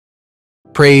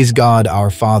Praise God our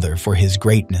Father for his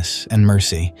greatness and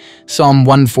mercy. Psalm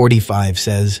 145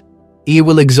 says, "I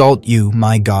will exalt you,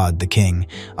 my God the King.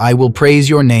 I will praise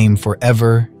your name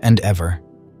forever and ever."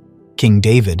 King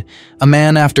David, a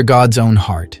man after God's own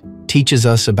heart, teaches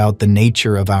us about the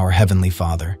nature of our Heavenly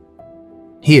Father.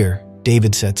 Here,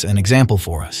 David sets an example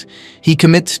for us. He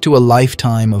commits to a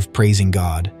lifetime of praising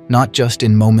God, not just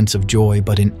in moments of joy,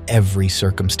 but in every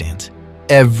circumstance.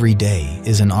 Every day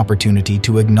is an opportunity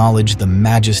to acknowledge the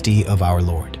majesty of our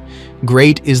Lord.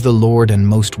 Great is the Lord and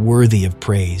most worthy of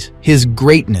praise. His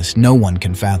greatness no one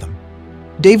can fathom.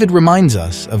 David reminds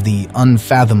us of the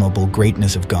unfathomable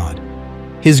greatness of God.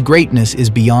 His greatness is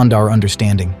beyond our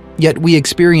understanding, yet we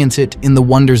experience it in the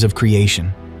wonders of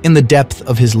creation, in the depth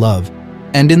of his love,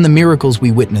 and in the miracles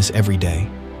we witness every day.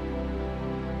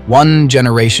 One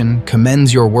generation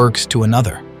commends your works to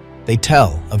another. They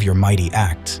tell of your mighty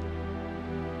acts.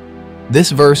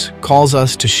 This verse calls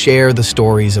us to share the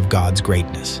stories of God's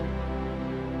greatness.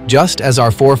 Just as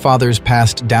our forefathers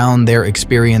passed down their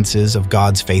experiences of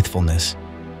God's faithfulness,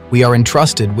 we are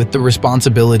entrusted with the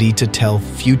responsibility to tell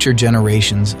future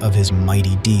generations of his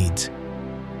mighty deeds.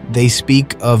 They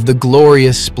speak of the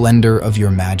glorious splendor of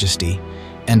your majesty,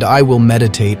 and I will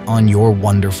meditate on your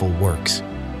wonderful works.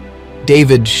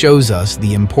 David shows us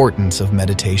the importance of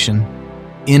meditation.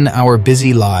 In our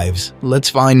busy lives, let's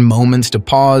find moments to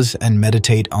pause and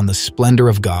meditate on the splendor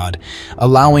of God,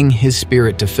 allowing his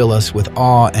Spirit to fill us with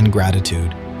awe and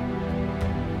gratitude.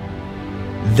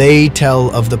 They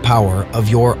tell of the power of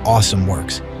your awesome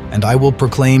works, and I will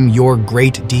proclaim your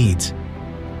great deeds.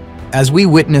 As we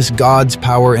witness God's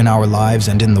power in our lives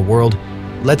and in the world,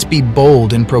 let's be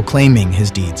bold in proclaiming his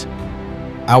deeds.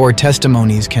 Our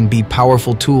testimonies can be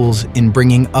powerful tools in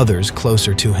bringing others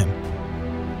closer to him.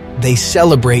 They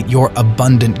celebrate your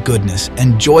abundant goodness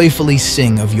and joyfully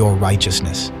sing of your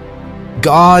righteousness.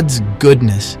 God's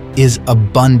goodness is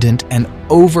abundant and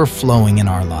overflowing in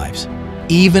our lives.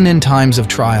 Even in times of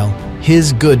trial,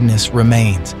 his goodness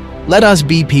remains. Let us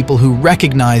be people who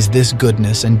recognize this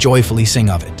goodness and joyfully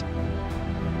sing of it.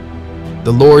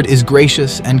 The Lord is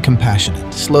gracious and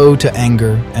compassionate, slow to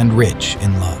anger and rich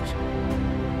in love.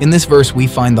 In this verse, we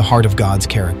find the heart of God's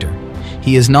character.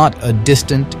 He is not a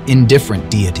distant, indifferent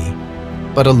deity,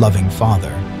 but a loving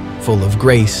Father, full of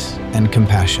grace and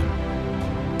compassion.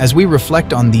 As we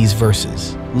reflect on these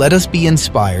verses, let us be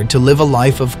inspired to live a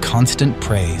life of constant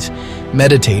praise,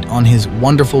 meditate on his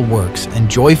wonderful works, and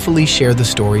joyfully share the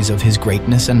stories of his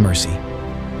greatness and mercy.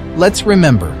 Let's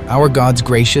remember our God's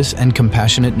gracious and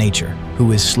compassionate nature,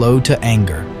 who is slow to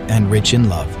anger and rich in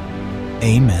love.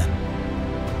 Amen.